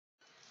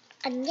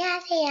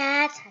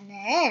안녕하세요.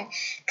 저는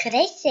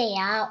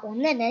그레이스예요.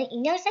 오늘은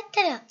인형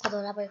세트를 갖고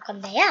놀아볼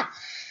건데요.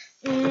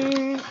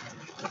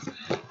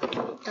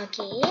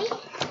 여기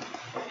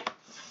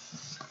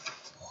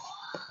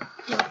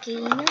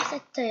인형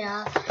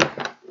세트요.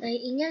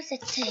 인형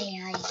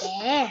세트예요,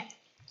 이게.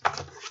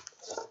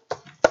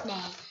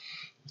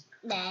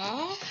 네.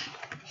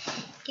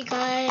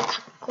 이걸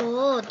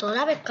갖고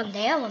놀아볼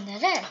건데요,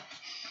 오늘은.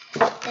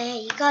 네,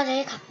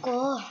 이거를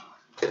갖고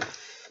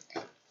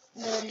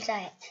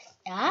놀자요.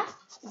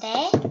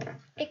 네.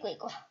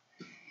 이거.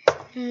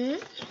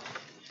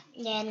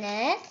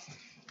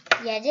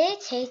 얘를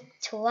제일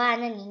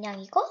좋아하는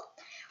인형이고,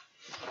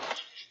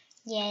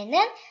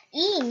 얘는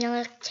이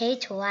인형을 제일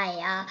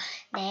좋아해요.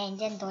 네,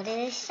 이제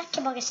놀이를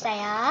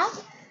시작해보겠어요.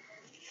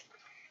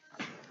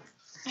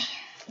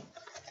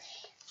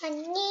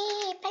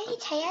 언니, 빨리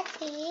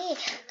자야지.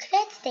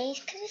 그래야지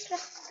내일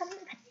크리스마스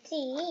선물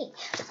받지.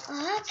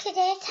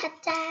 그래,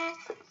 자자.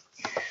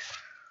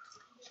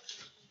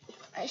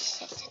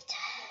 으쌰, 자자.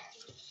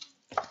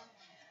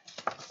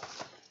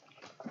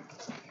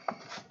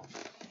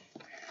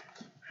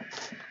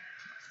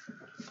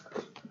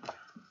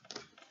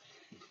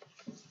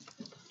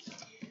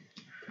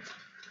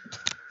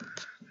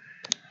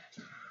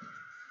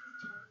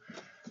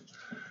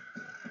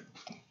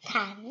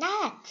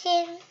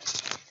 하나쯤.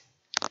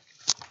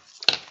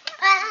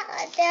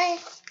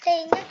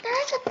 내 인형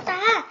떨어졌다.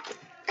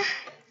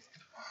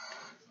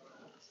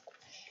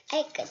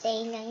 아이고, 내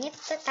인형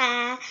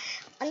예쁘다.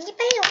 언니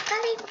빨리 옷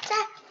갈아입자.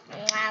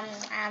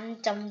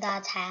 좀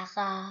더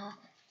작아.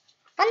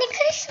 언니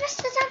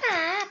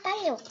크리스마스잖아.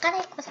 빨리 옷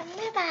갈아입고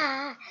선물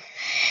봐.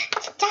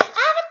 진짜. 맞다.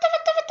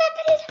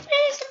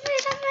 빨리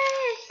선물.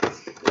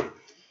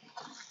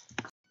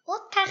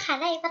 옷 다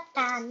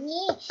갈아입었다.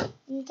 언니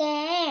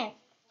이제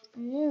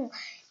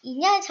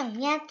인형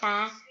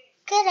정리하자.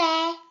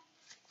 그래.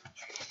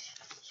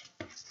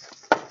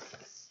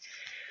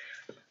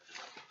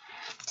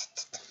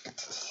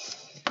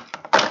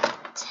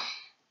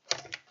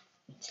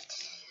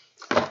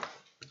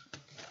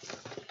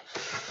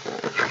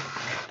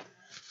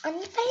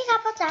 언니 빨리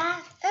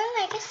가보자. 응,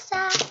 알겠어.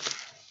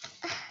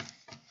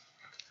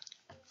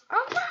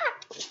 어머,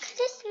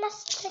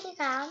 크리스마스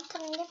트리가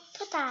엄청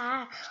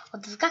예쁘다.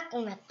 누가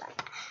꾸몄다?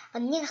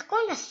 언니가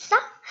꾸몄어?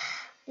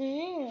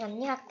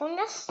 언니가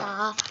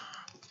꾸몄어.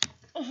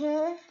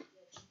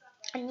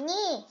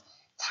 언니,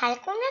 잘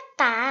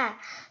꾸몄다.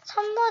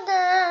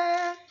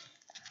 선물은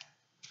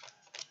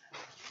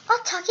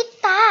저기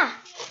있다.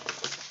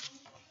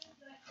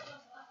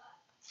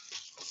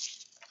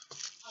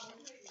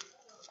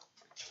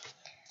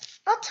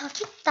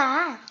 저기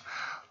있다.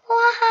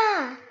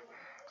 우와,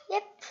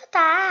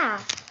 예쁘다.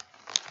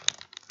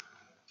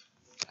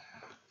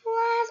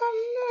 우와,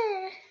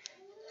 선물.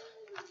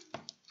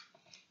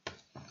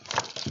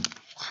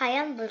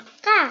 과연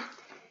뭘까?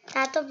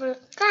 나도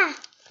뭘까?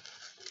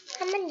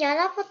 한번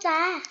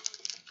열어보자.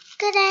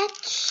 그래.